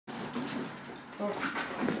Say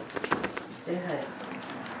hi.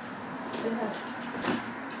 Say hi.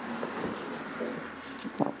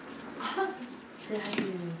 Say hi to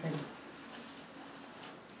everybody.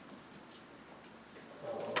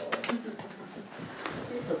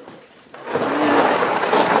 You're so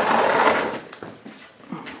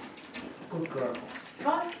good girl.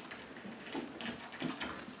 What?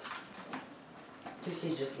 Lucy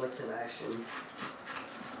just looks at Ashton.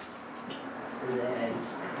 And then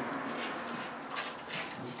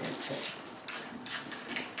he's gonna kiss.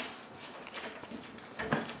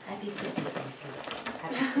 Happy Christmas, Lucy.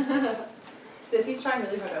 Happy Christmas. Dizzy's trying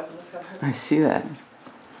really hard to open this cover. I see that.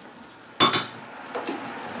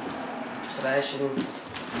 Sebastian's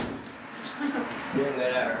doing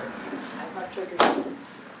whatever. I've got triggers.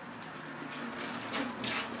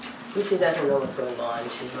 Lucy doesn't know what's going on.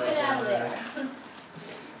 She's like, Get out of there.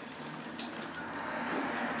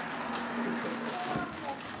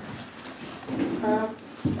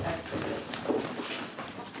 Happy Christmas.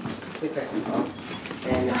 Good Christmas, Mom.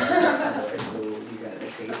 And so you got the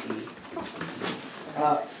crazy.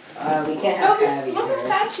 We can't have Sophie, Abby look how here.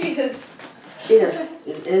 fat she is. She does.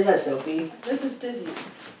 Is that Sophie? This is Dizzy.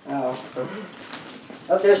 Oh.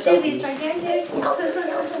 Oh, there's Sophie. Dizzy's gigantic.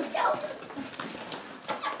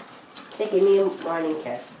 Hey, give me a morning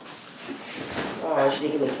kiss. Oh, she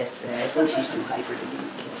didn't give me a kiss today. I think she's too hyper to give me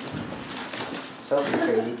kisses. Sophie's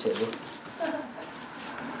crazy too.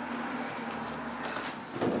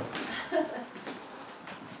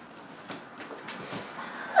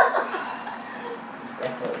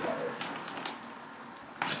 Definitely better.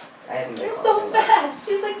 I haven't been You're so coughing much. fat.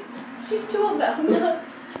 She's two of them.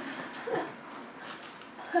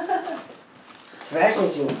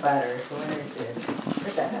 Sebastian's even fatter. Where is it?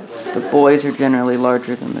 Where's that head? The boys are generally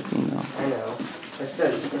larger than the female. I know. But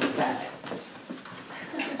still, he's still fat.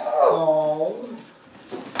 Oh.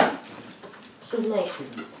 So nice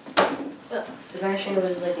of you. Sebastian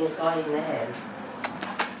was licking his body in the head.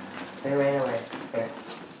 And ran away. Here.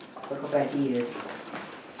 Look how fat he is.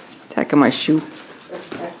 Attacking my shoe.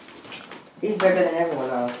 He's bigger than everyone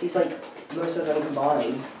else. He's like most of them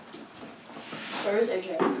combined. Where is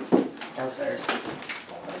AJ? Downstairs.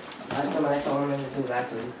 Last time I saw him, he was in the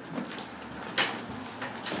bathroom.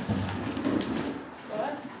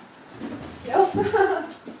 What? Yo.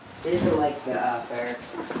 He doesn't like the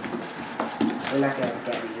ferrets. We're not gonna have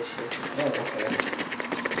Gabby this year. No, okay.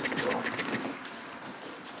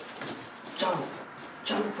 Jump!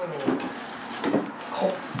 Jump for me!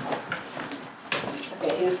 Oh.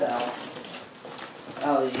 Okay, who fell?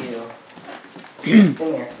 Oh, you.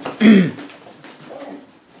 Come here.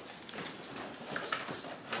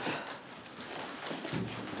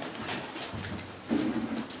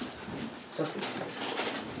 Sophie.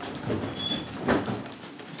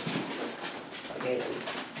 Okay.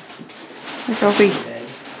 Hi, Sophie. Good.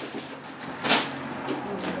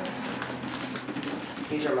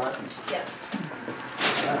 He's your mom? Yes.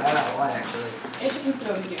 I don't know why, actually. AJ can sit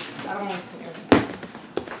over here. I don't want to sit here.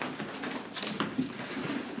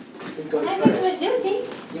 You go I can first. sit with Lucy.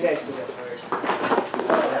 You guys can go first.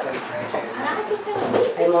 That would be great. And I can sit with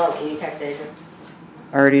Lucy. Hey, Mom, can you text Adrian?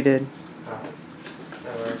 I already did. Oh.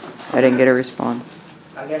 That works. I didn't get a response.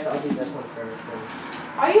 I guess I'll do this one first, because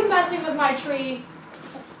Are you messing with my tree?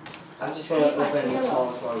 I'm just going to open the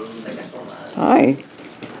smallest one, like I told that. Hi.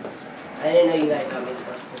 I didn't know you guys got me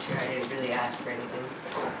supposed to picture. I didn't really ask for anything.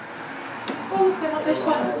 Oh, look at this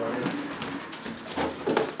one.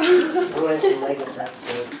 I wanted some Lego stuff,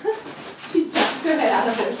 too. She jumped her head out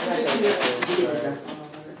of there. So Especially she this could- one. You get the dust all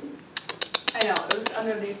over. I know, it was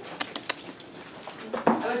underneath. I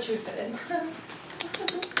bet you would fit in.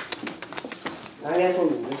 I guess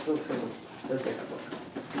this looks like this is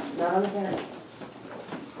no, I'm looking at it.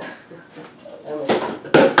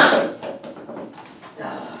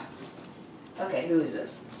 Okay, who is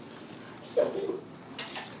this?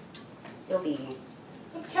 Sophie.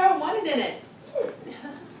 Look, Tara wanted in it.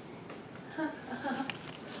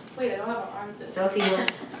 Wait, I don't have arms in it. Sophie,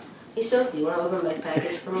 hey Sophie, you want to open my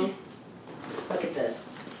package for me? Look at this.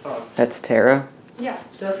 Oh. That's Tara. Yeah.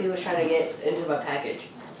 Sophie was trying to get into my package.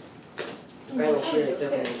 Apparently she likes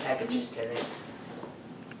opening packages today.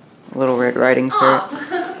 Little Red Riding Ferret.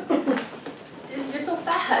 Oh. You're so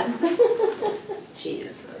fat. She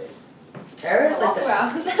is really. Tara's like Walk the.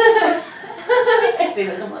 around. Actually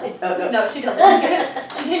doesn't like. Oh no. No, she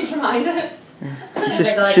doesn't. She changed her mind.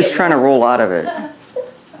 She's trying to roll out of it.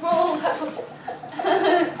 Roll out.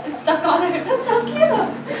 It's stuck on her. That's so cute.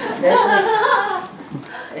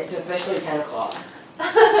 It's officially 10 o'clock.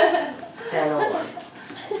 10:01.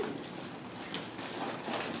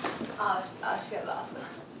 Oh, she got off.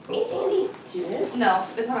 Me, Sandy. She did? No,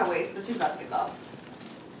 it's on my waist, but she's about to get it off.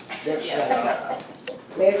 There Yeah, she she got it goes.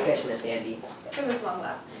 off. Merry Christmas, Sandy. It was long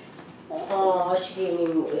lasting. Oh, she gave me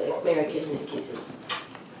Merry Christmas kisses.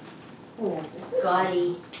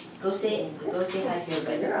 Scotty, go say hi to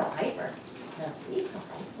everybody. You're all hyper.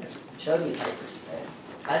 Shelby's hyper today.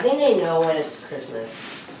 I think they know when it's Christmas.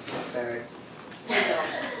 Ferrets.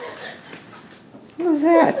 What was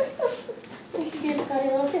that? You should give Scotty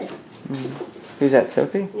a little kiss. Who's that,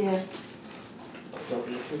 Sophie? Yeah.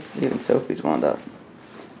 Sophie. Even Sophie's wound up.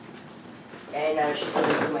 And now she's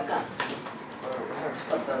coming through my cup. Her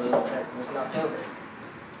cup that was knocked over.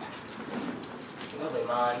 Probably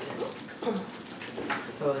mine, because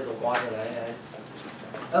it's probably the water that I had.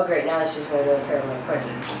 Oh great, now she's gonna go tear my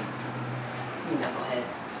presents. You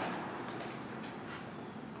knuckleheads.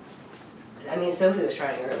 I mean, Sophie was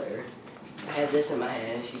trying earlier. I had this in my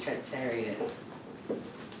hand and she tried tearing it.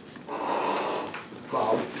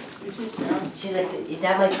 Mom. She's like, is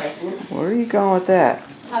that my present? Where are you going with that?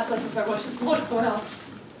 Have someone prepare what someone else.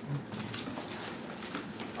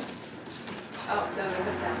 Oh, no, no, put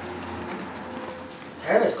that.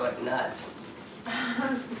 Tara's going nuts.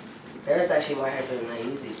 Tara's actually more hyper than I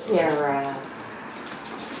usually do. Sarah.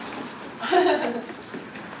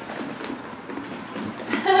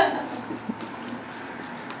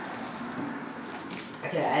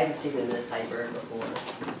 Okay, I haven't seen them this hyper before.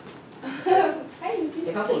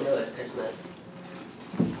 They probably know it's Christmas.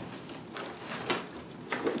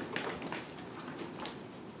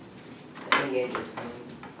 I think Andrew's coming.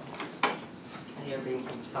 I hear being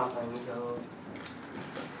something, so.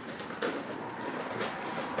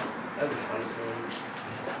 That would be fun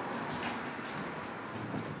seeing.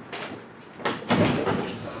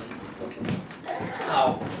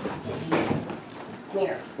 Oh. Is he? Come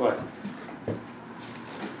here. What?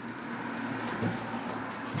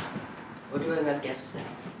 We're doing our gifts now.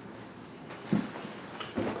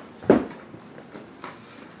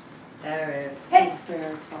 Ferret. Hey!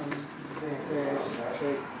 Ferret's on. Ferret.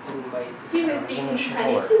 She was being in the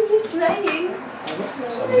tiny. shower. She was playing.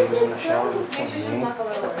 Somebody was in the shower Make before sure she's me. not a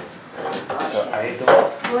little. So I don't.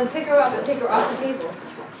 Well, then take her off and take her off the table.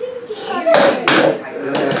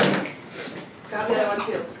 Grab the other one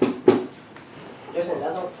too. There's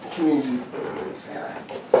another one. Sarah.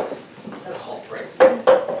 The culprits.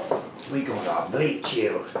 We gonna bleach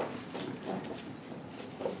you.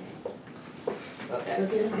 Okay.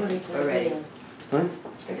 Look at the hoodie. Put We're his ready. hoodie on. Huh? Look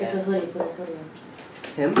at Yes. the hoodie. Put his hoodie on.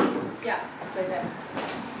 Him? Yeah, it's right there.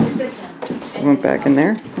 It fits him. You went back in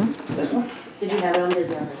there? Huh? This one? Did you have it on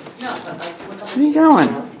his other? No, but like, look up. Where are you going?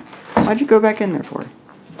 Why'd you go back in there for?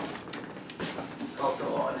 Oh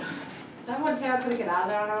god. That one Tara couldn't get out of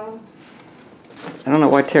there on her own. I don't know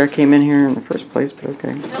why Tara came in here in the first place, but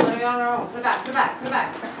okay. No, let her get on her own. Put it back, put it back, put it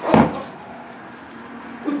back.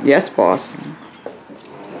 Yes, boss.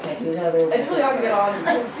 Okay, who's having It's really hard to get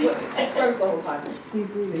on. It's scrubs the whole time.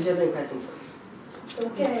 Who's having presents first?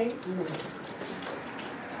 Okay.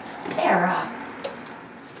 Sarah.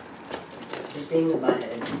 Just being the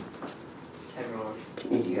butthead. Everyone.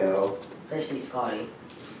 Yo. Especially Scotty.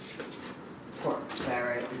 Poor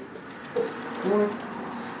Ferret.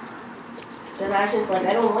 Sebastian's like,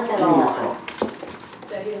 I don't want that on.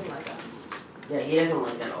 Yeah, he doesn't like that. Yeah, he doesn't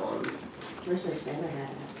like that on. Where's my Santa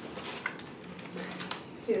hat?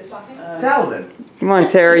 See this walking? Tell them. Come on,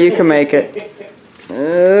 Tara, you can make it.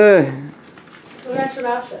 Look at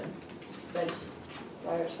Sebastian. That's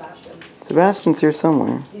why Sebastian. Sebastian's here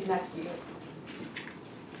somewhere. He's next to you.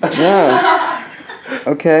 Yeah.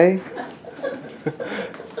 Okay.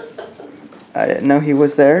 I didn't know he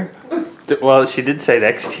was there. Well, she did say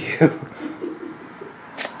next to you.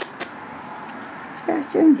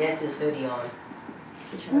 Sebastian. He has his hoodie on.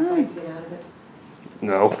 Is he trying to fight to get out of it?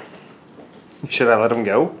 No. Should I let him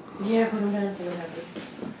go? Yeah, put him down and see what happens.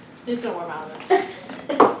 He's gonna warm out of it.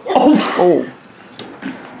 Oh.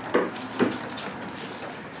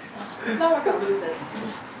 It's not worth it, lose it.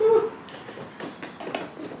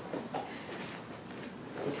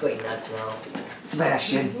 It's going nuts now.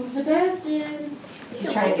 Sebastian. Sebastian.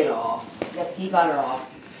 He's trying to get her off. Yep, he got her off.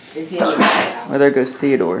 Is he able to get out? Well, there goes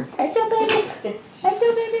Theodore. Hi, so baby. Hi,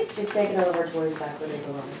 so baby. She's taking all of her toys back where they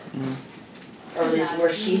belong. Or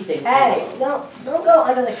where she thinks Hey, no, don't go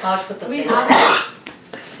under the couch with the We finger. have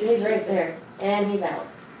it. He's right there. And he's out.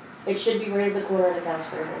 It should be right in the corner of the couch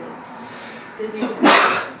there, honey. Does he?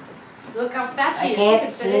 Look how fat she I is. can't She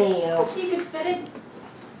could fit see you. it. She could fit it.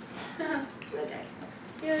 Okay.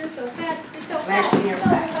 You're so fat. You're so Fat, fat. you're So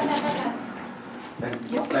fat. I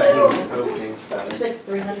thought he was opening It's stuff. like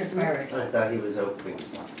 300 I ferrets. thought he was opening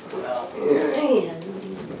stuff. Well, He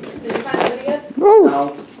hasn't. Did you find it yet? Woo!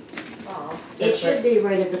 no. Oh. It should be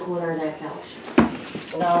right at the corner of that couch.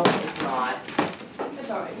 No, it's not. It's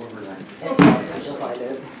alright. It's not. You'll find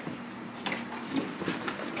it.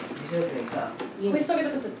 He's opening stuff. We still gotta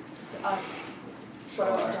put the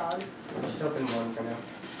photo of our dog. Just open one for now.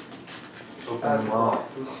 Open them all.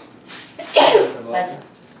 That's X-Men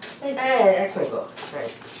book.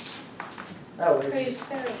 Nice. Oh, we're Praise just...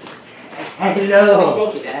 Ferret. Hello!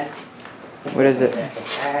 Thank you, Dad. What is it? I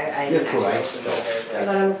You're didn't cool, actually right? open it Put there, it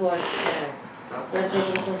on the floor. but... Let it go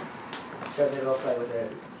on the floor. So they go play with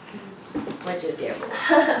it. Might just gamble.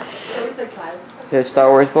 It was like 5. Is it a Star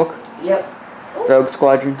Wars book? Yep. Rogue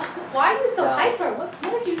Squadron? Why are you so No. hyper? What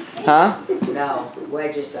did you take? Huh? No.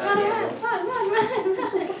 Wedge just Run, run, gamble.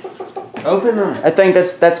 run. Open them. I think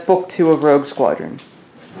that's book 2 of Rogue Squadron.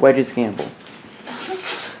 Wedge's Gamble.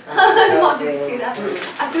 I wanted to see that.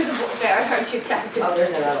 I threw the book there. I heard you attacked it. Oh,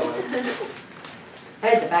 there's another one. I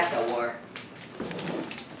had the backup war.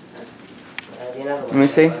 The another one. Let me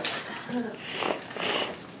see.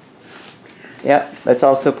 Yep, that's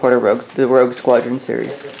also part of the Rogue Squadron What's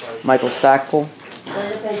series. this one? Michael Stackpole.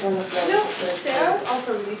 Let it go on the floor. You know, Sarah's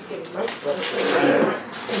also releasing.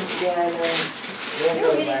 Yeah, I know. Yeah, You're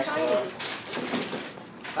those really last tiny. ones.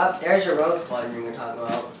 Oh, there's your Rogue Squadron you're talking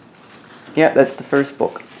about. Yeah, that's the first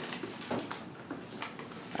book.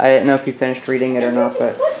 I didn't know if you finished reading it or not,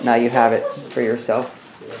 but now you have it for yourself.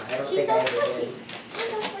 Yeah, I don't think I ever did.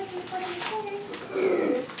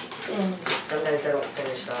 Sometimes I don't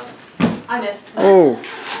finish stuff. I missed. Oh,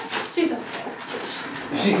 She's up there.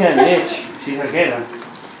 She's got an itch. She's okay then.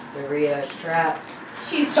 Maria's trap.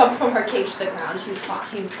 She's jumped from her cage to the ground. She's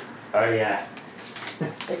fine. Oh yeah.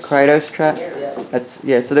 Krytos Trap.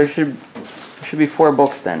 Yep. So there should be 4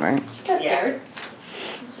 books then, right? She got Yeah. scared.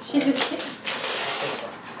 She just hit.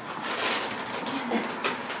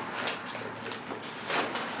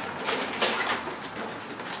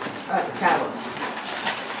 Oh, it's a traveler.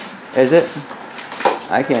 Is it?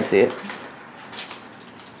 I can't see it.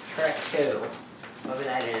 Trek 2. Whatever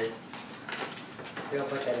that is. I don't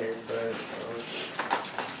know what that is, but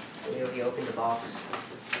he opened the box.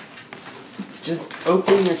 Just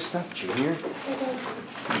open your stuff, Junior.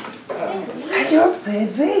 I don't play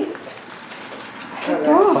this.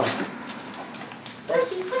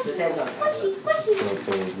 This ends on Squishy, squishy.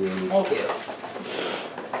 Thank you.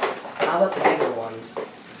 How about the bigger one?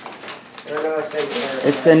 I don't know if it's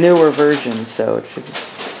It's the newer version, so it should.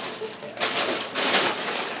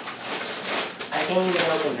 I can't even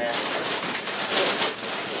open that.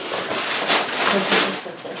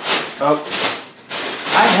 Oh.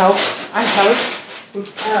 I help. I help. Oh,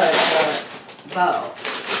 it's a bow.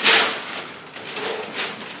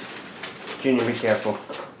 Junior, be careful.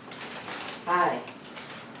 Hi.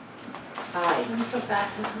 Hi. I'm so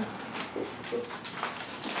fast.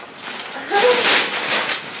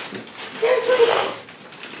 Seriously?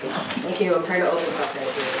 Thank you, I'm trying to open stuff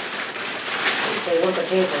right here. They want the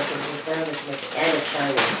paper because the sound is like, and it's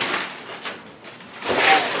shiny.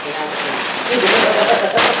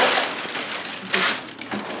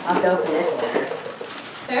 I'll have to open this later.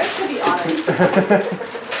 There could be otters.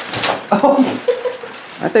 Oh.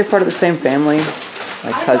 Aren't they part of the same family?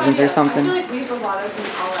 Like I cousins thought, or yeah, something? I feel like weasels, otters, and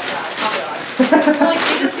all that. Yeah, probably otters. I feel like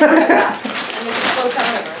they just sit like that and they just float down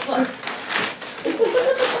rivers. Look.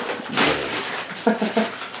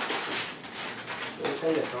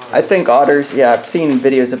 I think otters, yeah, I've seen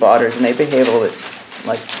videos of otters and they behave a little bit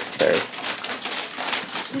like ferrets.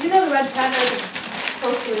 Did you know the red panda is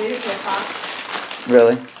closely related to a fox?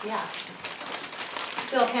 Really? Yeah.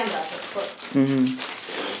 Still a panda, but close. Mm-hmm.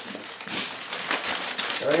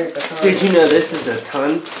 Did you know this is a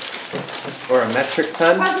ton? Or a metric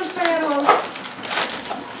ton? Presents for animals.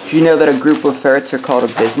 Do you know that a group of ferrets are called a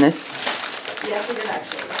business? Yes, we did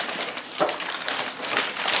actually.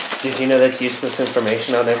 Did you know that's useless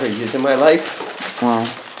information I'll never use in my life? Wow.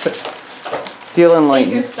 Feel Hey, you're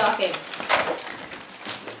enlightened. stalking. This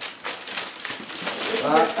is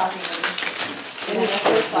your stalking money. Give me a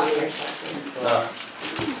full stalker. Oh.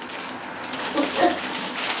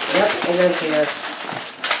 Yep, and then see us.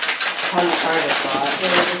 On the target spot.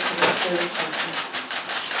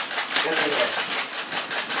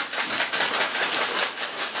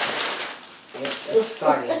 Yep, it's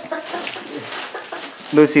Guardians.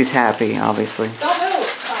 Lucy's happy, obviously. Don't move!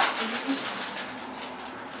 Stop.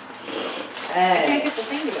 I can't Hey, get the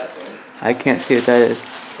thing to go through. I can't see what that is.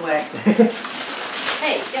 Twix.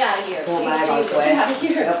 Hey, get out of here. Full Please bag do. on Get out of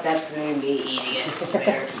Twix. here. Yep, that's me eating it.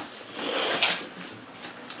 There.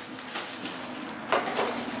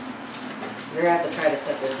 You're gonna have to try to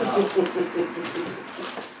set this up.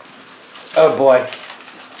 Oh boy.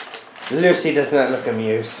 Lucy does not look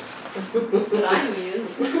amused. But I'm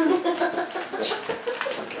amused.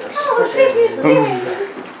 Oh, excuse me, it's a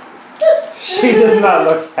She does not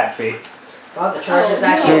look happy. Oh, the charger's Oh,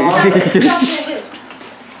 actually no. on. Stop it.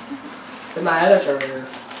 To my other charger.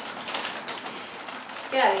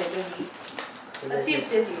 Get out of here, Dizzy. Let's see if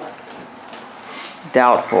Dizzy likes it.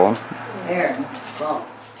 Doubtful. There. Well,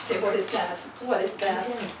 Okay, what is that? What is that?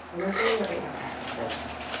 you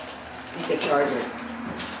can charge it.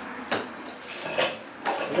 I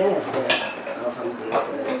think that's it. Oh, it comes in this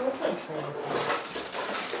way.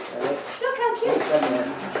 Right? Look how cute.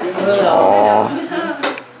 It's a little. Aw.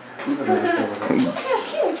 Look how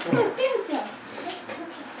cute. Stand there.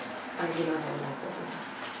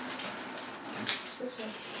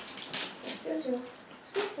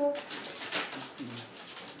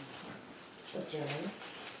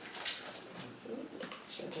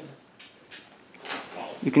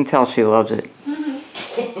 You can tell she loves it. Okay,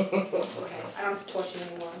 I don't have to torture you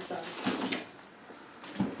anymore. I'm sorry.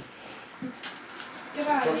 Give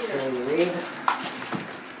her a Books heater. when you read.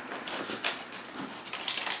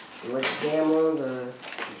 You went to camera,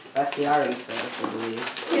 that's the RE first, I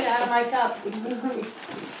believe. Get out of my cup.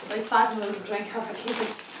 Like 5 of them drank out of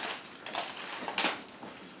it.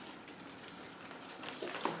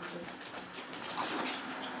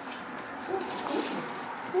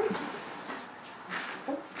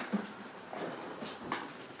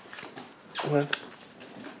 What?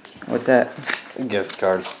 What's that? Gift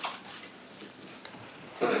card.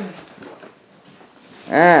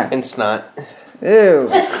 Ah. And snot. Ew.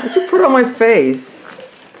 What'd you put on my face?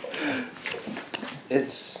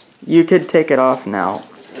 It's. You could take it off now.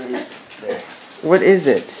 There. What is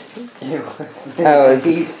it? It was Oh, a it's-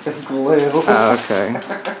 piece of glue. Oh, okay.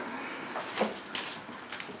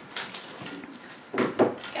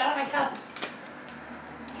 Get out of my cup.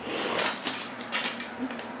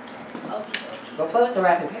 Go play with the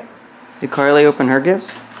wrapping paper. Did Carly open her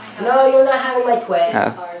gifts? No, you're not having my Twix.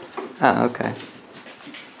 Oh. Cards. Oh, okay.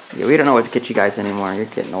 Yeah, we don't know what to get you guys anymore. You're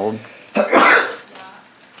getting old. Yeah.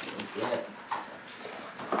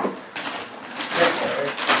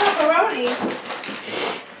 Pepperoni.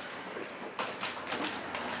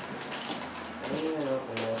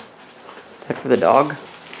 Is that for the dog?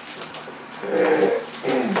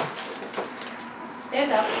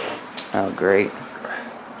 Stand up. Oh, great.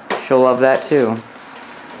 She'll love that too.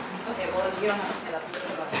 Okay, well, you don't have to stand up.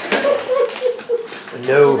 She's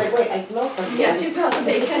No. like, wait, I smell something. Yeah, she smells the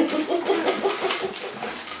bacon.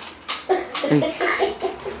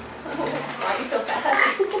 Why are you so fat?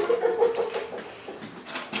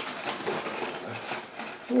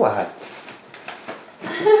 What?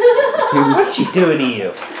 What's she doing to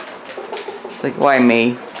you? She's like, why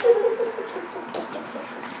me?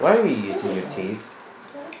 Why are you using your teeth?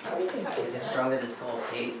 Is it stronger than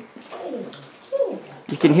 12 8?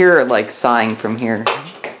 You can hear her like sighing from here.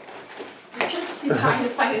 She's trying to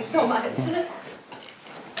fight it so much.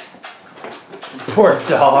 Poor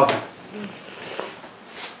dog.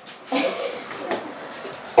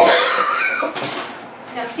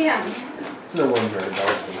 Now stand. It's no wonder a dog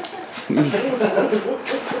hates. You're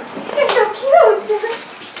so cute.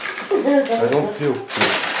 I don't feel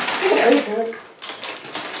cute.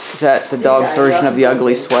 Is that the dog's version of the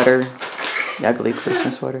ugly sweater? The ugly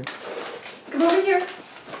Christmas sweater? Come over here. You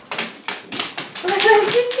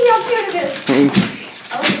see how cute it is.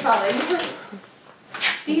 Oh, you probably.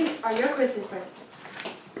 These are your Christmas presents.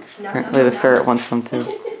 No, Apparently the ferret wants some too.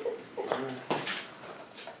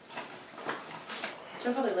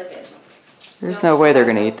 She'll probably lick it. There's no way they're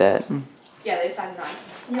gonna eat that. Yeah, they decided not.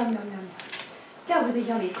 Yum, yum, yum. That was a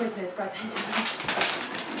yummy Christmas present.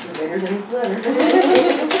 Better than his letter.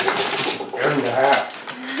 And the hat.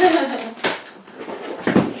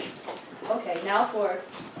 Okay, now for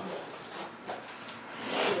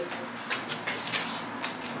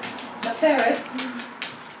the ferrets.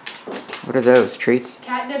 What are those? Treats?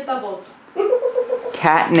 Catnip bubbles.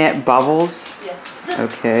 Catnip bubbles? Yes.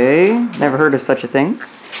 Okay. Never heard of such a thing. Well,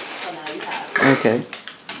 now you have. Okay.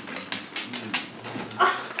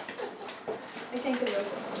 I think it was.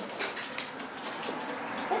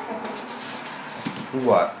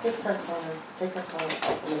 What? Fix our collar. Take our collar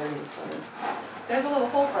off and then the collar. There's a little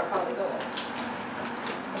hole for a car to go in.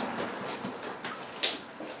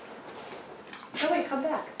 Oh wait, come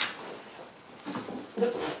back.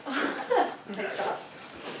 Nice job.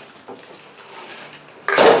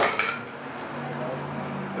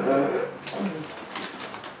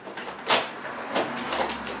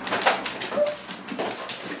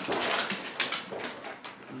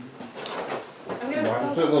 I'm gonna Why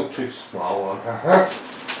does smell. it look too small on her?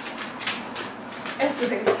 It's the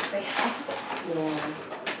biggest size they have. Yeah.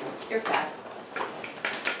 You're fat.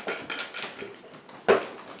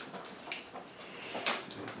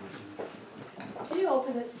 Can you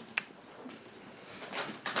open this?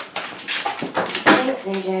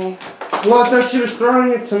 Thanks, AJ. Well, I thought she was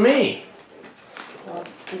throwing it to me. Well,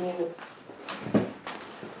 give me the...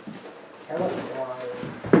 I want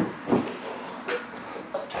water.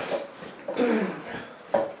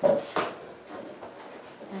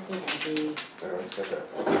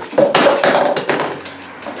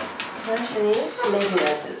 Shanice, making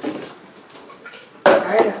messes.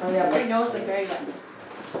 Alright, hurry up. My notes are very wet.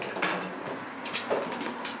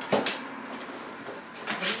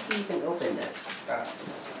 Maybe you can open this.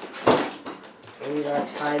 Maybe you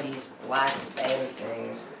don't tie these black bang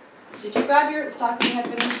things. Did you grab your stocking yet,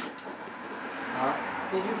 Vinny? Huh?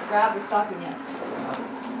 Did you grab the stocking yet?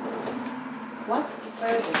 What?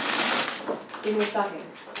 Where is it? Give me your stocking.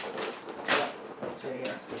 It's right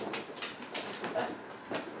here.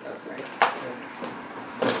 That's right.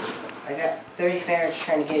 I got 30 ferrets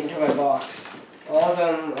trying to get into my box. All of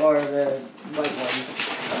them are the white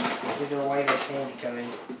ones. Either white or sandy coming.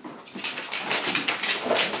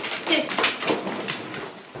 Sit.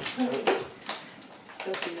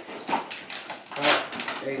 So cute. Oh,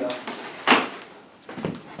 there you go.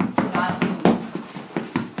 Not move.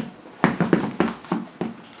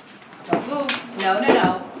 Don't move. No, no, no.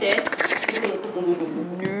 Sit.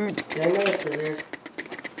 Did I know the scissors?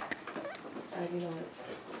 I do know it.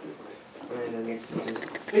 I'm gonna go get scissors.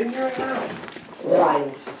 In your house.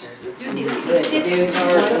 Line scissors. It's Lucy, good. Lucy, Dude, Lucy. it's Why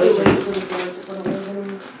already don't we wait open. until the birds are put away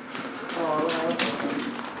then? Oh,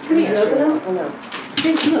 Come Can you here. open them? Oh, no.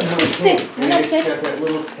 Sit. Look. Sit. No, no, It's sit. got that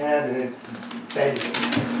little tab and it's bending.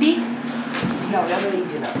 Speak. No, don't speak.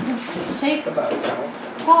 you know. Shake. The boat sound.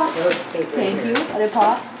 Paw. There was paper in Thank here. you. Other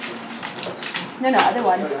paw. No, no, other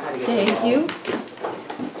one. I don't know how to get Thank this you. Here.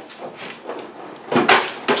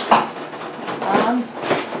 I'm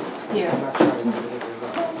not trying to get it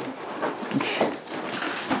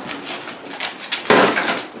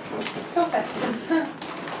So festive.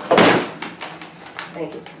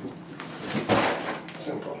 Thank you.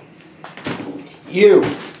 Simple. You.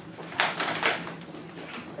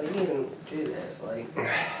 I didn't even do this, like.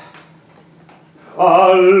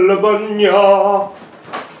 Alabama.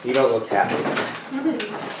 You don't look happy.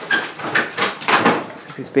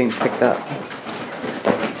 He's being picked up.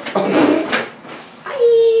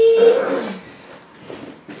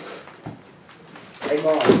 Hey,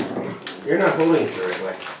 Mom. You're not holding it the right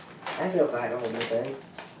way. I feel glad to hold this thing.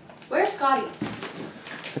 Where's Scotty?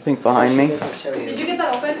 I think behind She me. doesn't show you. Did you get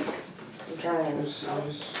that open? I'm trying.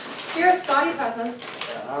 Here are Scotty presents.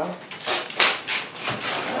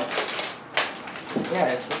 Yeah,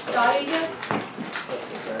 it's this one. Scotty gifts. What's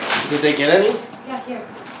this one? Did they get any? Yeah, here.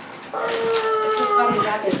 It's just Scotty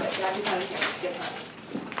jacket, but Gabby's not here. It's good time.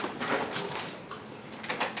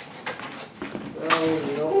 Oh,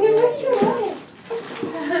 you don't What like do you it.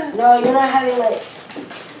 want? No, you're not having like.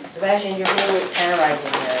 Sebastian, you're being like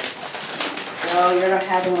terrorizing here. No, you're not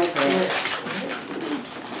having like this.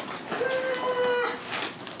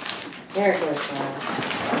 There it goes.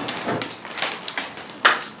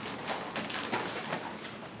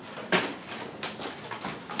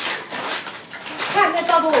 Catnip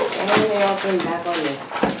bubbles. And then they all came back on me.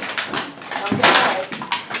 Okay.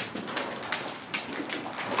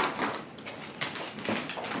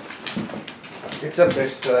 It's up there,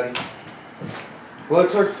 Scotty. Blow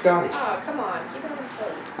towards Scotty. Oh, come on. Keep it on the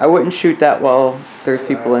plate. I wouldn't shoot that while there's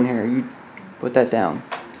people in here. You put that down.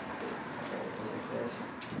 Just like this.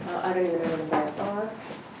 I don't even know where the birds are.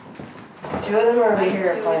 Two of them are over Mine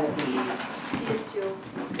here too. playing with these. These two.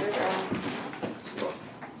 There's our own.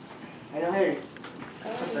 I know how to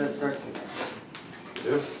put the darts in there.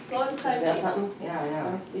 Yeah. Go and You cut smell these. something? Yeah, I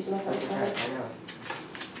know. You smell something? I know.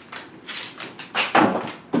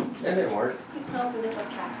 That didn't work. He smells the nip of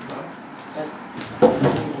cat.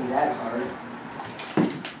 Isn't that hard?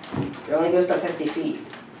 It only goes to 50 feet.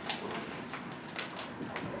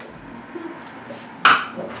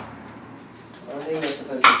 I don't think they're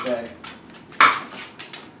supposed to stay.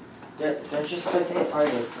 They're just supposed to hit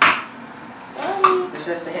targets. They're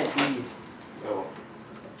supposed to hit these. Oh.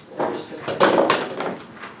 They're just supposed to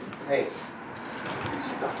Hey.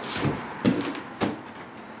 Stop.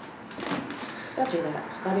 Don't do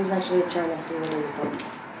that. Scotty's actually trying to see where he's going.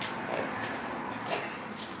 Thanks.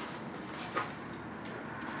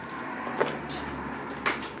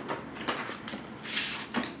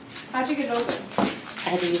 How'd you get it open? I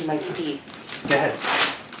had to use my teeth. Go ahead.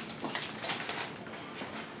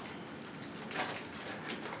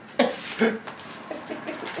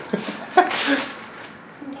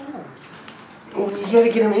 Oh, you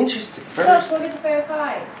gotta get him interested first. Look at the ferret's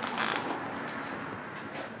eye.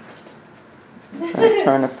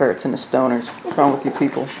 Turn the ferrets into stoners. What's wrong with you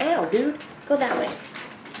people? Ow, dude. Go that way.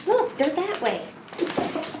 Look, they're that way.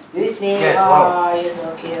 Lucy, see? Yeah, Oh, you're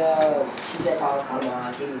so cute. She's like, oh, come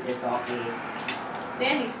on, give me this off me.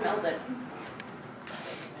 Sandy smells it.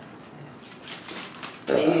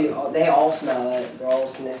 They all smell it. They're all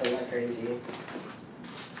sniffing like crazy.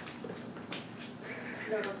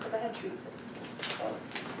 No, that's because I had treats.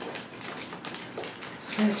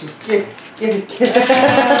 Get it.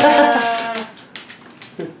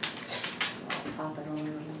 Pop it on.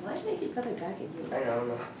 Why did they keep coming back in here? I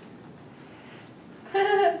know.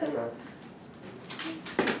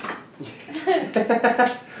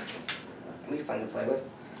 We fun to play with.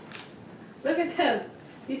 Look at them.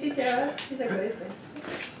 Do you see Tara? He's like, what is this?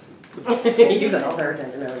 You got all her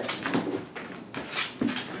attention over there.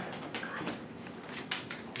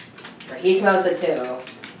 He smells it too.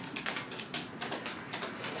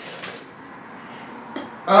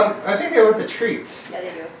 I think they want the treats. Yeah,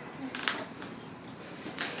 they do.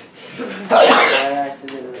 That has to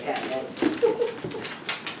do with the catnip.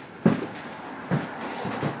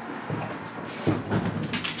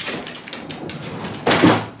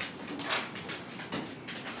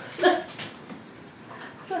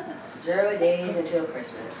 Zero days until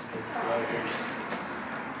Christmas. It's the long day of Christmas.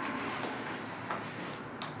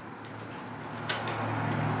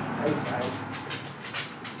 I'm fine.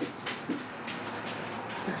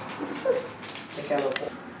 The chemical.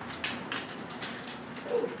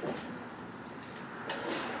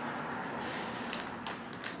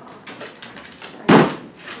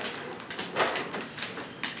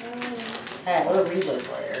 Hey, I want to read those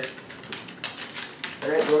later.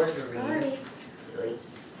 They're indoors to read. Silly.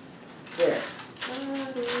 Here.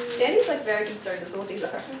 Sandy's like very concerned as to what these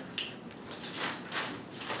are.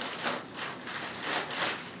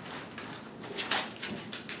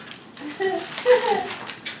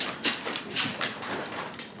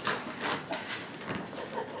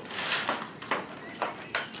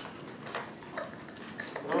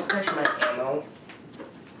 Don't push my ammo.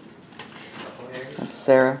 That's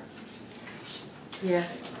Sarah. Yeah. I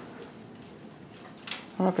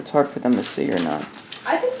don't know if it's hard for them to see or not.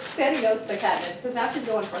 I think Sandy knows the catnip because now she's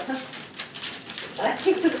going for them. And I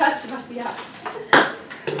think the question might be out.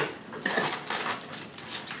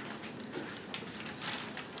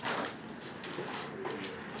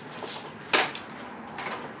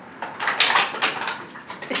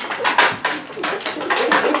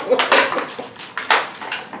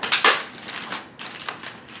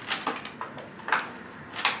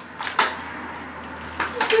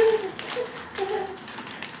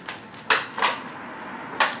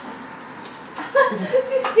 Do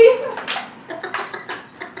you see?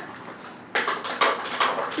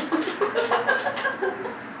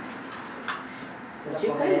 Did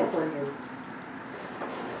you play up on him?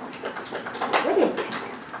 What is this?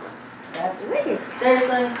 What is this?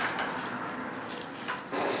 Seriously?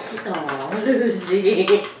 Aw, Lucy.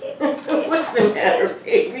 What's the matter,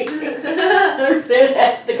 baby? Her sad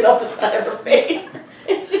hat sticking off the side of her face.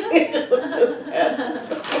 And she just looks so sad.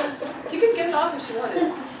 She could get it off if she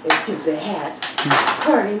wanted. Stupid hat.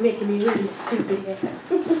 Party making me really stupid hat.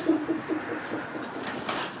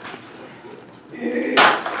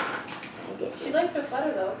 She likes her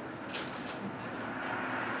sweater though.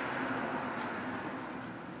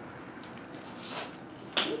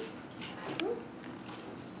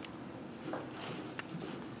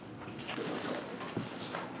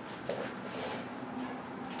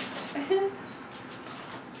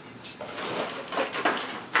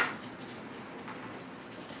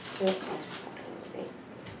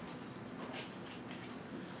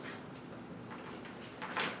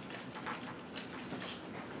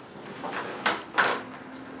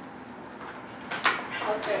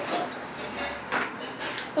 Okay, so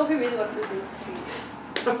Sophie really wants to see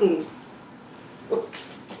streets.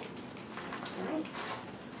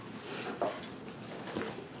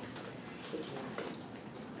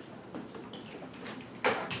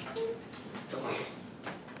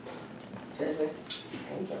 Seriously?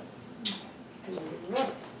 Thank you.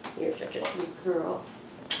 You're such a sweet girl.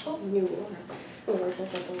 Oh. You are. You're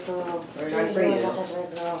such a good girl. Where's our for you? You're such a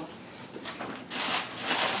good girl.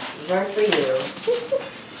 These aren't for you.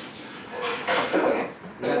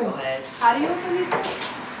 No, go ahead. How do you open these things?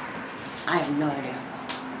 I have no idea.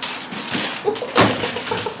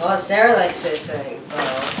 Well, Sarah likes this thing.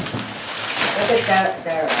 Look at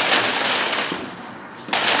Sarah.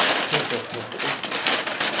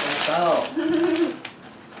 Let's go.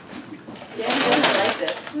 Yeah, he doesn't like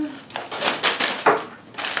this. I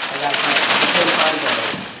got my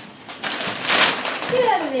Get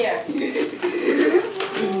out of here.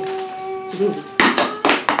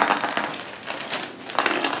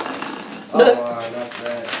 oh, not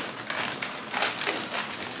that.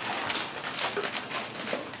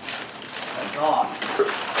 Oh.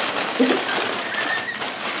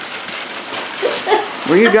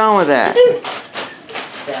 Where you going with that?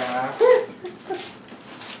 Sarah.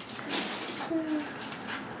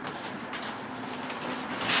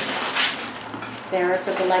 Sarah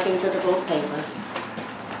took a liking to the gold paper.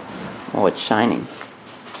 Oh, it's shining.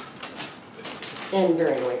 And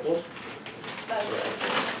very noisy.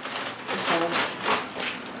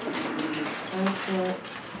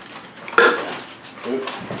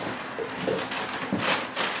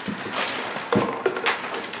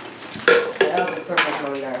 That'll be perfect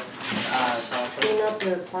when you're salsa. Clean up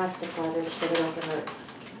your plastic leather so they don't get hurt.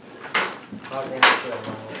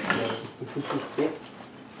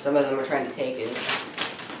 Some of them are trying to take it.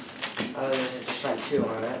 Others are just trying to chew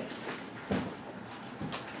on it.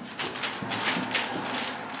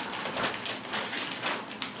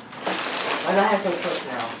 Why not have some cooked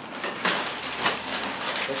now?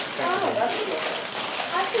 Oh, that's good.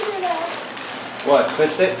 I figured out. What?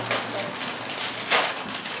 Twist it?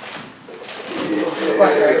 Of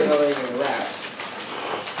course, they're totally doing that.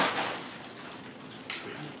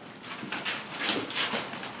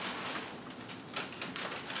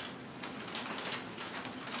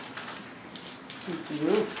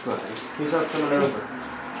 Looks nice. Who's not coming over?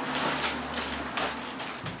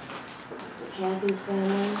 Kathy's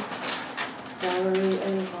family, Valerie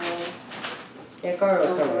and Paul. Yeah,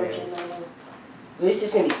 Carlos coming in.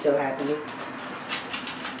 Lucy's gonna be so happy.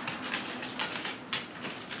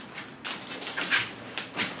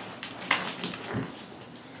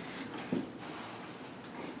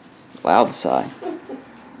 Loud sigh.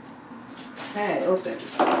 Hey, open.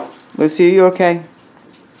 Lucy, are you okay?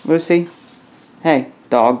 Lucy? Hey,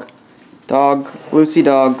 dog. Dog. Lucy,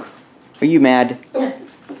 dog. Are you mad?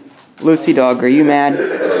 Lucy, dog, are you mad?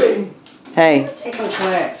 Hey, Take some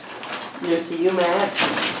Twix. Lucy, you mad?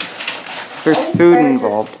 there's food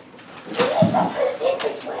involved.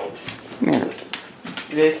 Come here.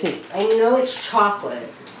 Lucy. I know it's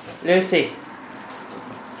chocolate. Lucy.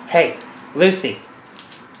 Hey, Lucy.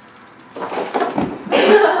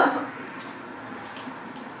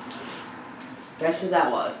 Guess who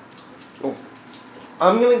that was?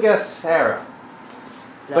 I'm gonna guess Sarah.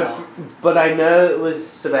 No. But I know it was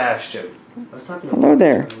Sebastian. I was talking Hello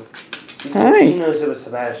there. She Hi. knows it was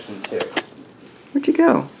Sebastian too. Where'd you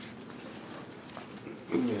go?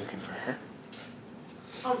 You looking for her?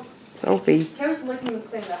 Sophie. Tara's licking the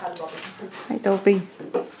thing that has bubbles. Hi, Sophie.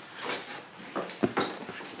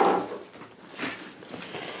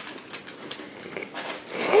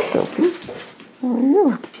 Hi, Sophie. How are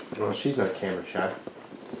you? Well, she's not camera shy.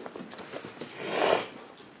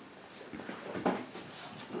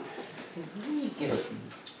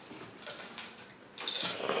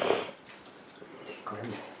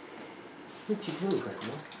 What you doing,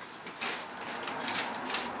 Grandma?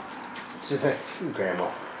 She's next to you, Grandma.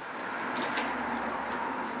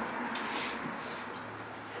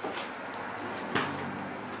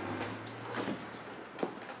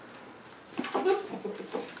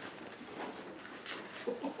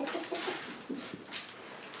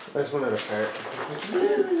 I just wanted a ferret.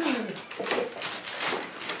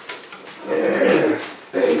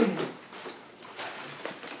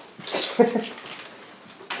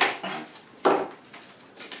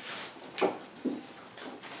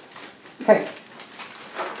 Hey!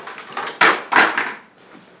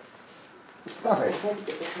 Stop it. I said to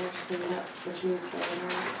get the trash cleaned up, which means that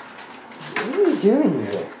What are you doing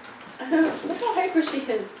here? Look how hyper she is.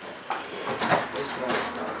 This one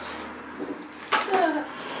starts.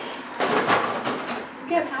 You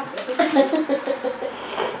can't have this.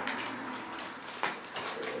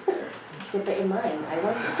 You said, but in mine, I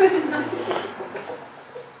love it. But it's not.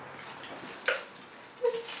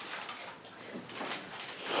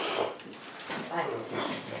 I don't know.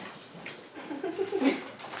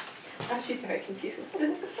 Oh, she's very confused.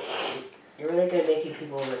 You're really good at making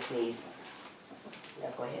people sneeze.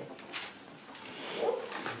 Yeah, go ahead.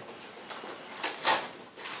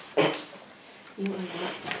 You are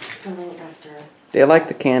not coming after. They like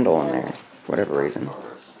the candle in there, for whatever reason. You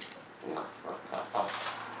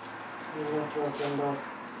want to remember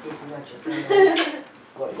this much.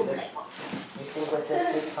 What is it? You think what this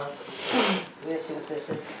is, huh? You gonna see what this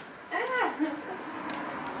is?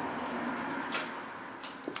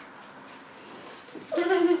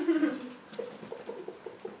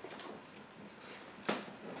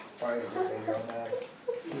 Why are you just saying girl that?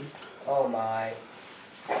 Oh my.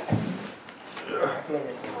 I mean,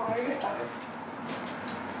 this is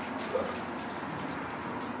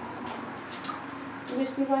You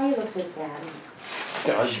see why he looks so sad? I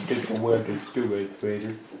didn't want to do it,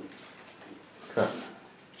 later. Come.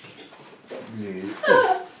 Yes.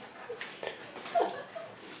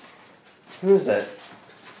 Who is that?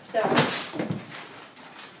 Sarah.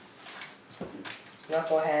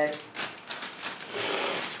 Knucklehead.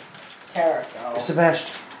 Tara, no.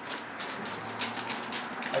 Sebastian.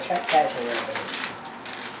 I tried catching her, but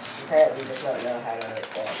she apparently does not know how to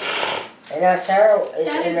walk. And now Sarah is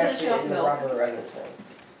Sarah's interested gonna in the show rubber running thing.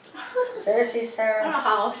 Seriously, I don't know Sarah?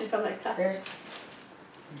 how long she's been like that. There's...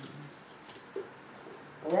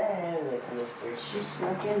 Nah, Miss Mister. She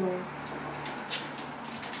snuck in there.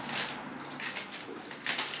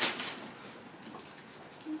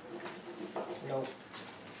 Nope.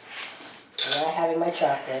 You're not having my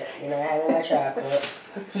chocolate. You're not having my chocolate.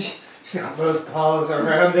 She's got both paws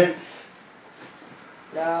around it.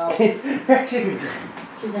 No.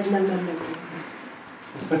 She's like, no, no, no,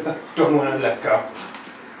 no. Don't want to let go.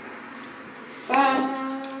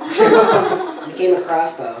 Became a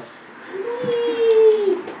crossbow.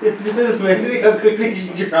 This is amazing how quickly she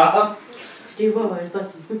drops. Do what I was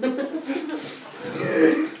supposed to.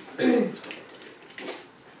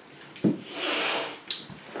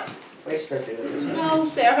 We're supposed to go this way. No,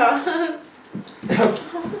 Sarah.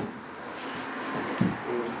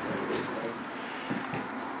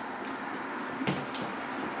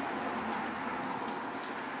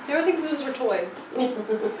 Sarah thinks this is her toy.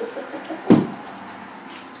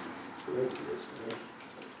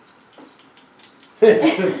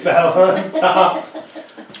 It's the bell on top.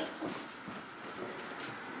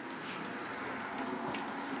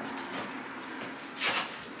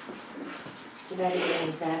 You better get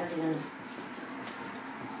his battery then.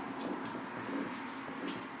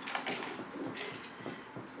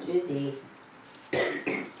 Juicy.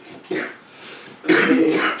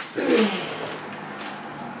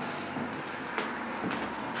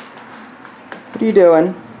 What are you doing?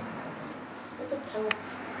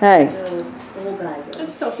 Hey. The little guy goes.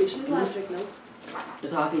 That's Sophie. She's electric now. The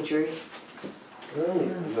talking tree.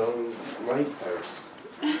 No light post.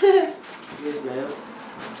 Here's moved.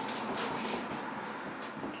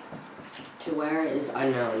 To where is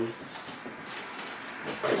unknown.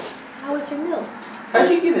 How was your milk? How'd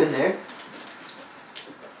you get in there?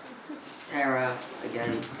 Tara,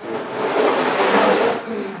 again,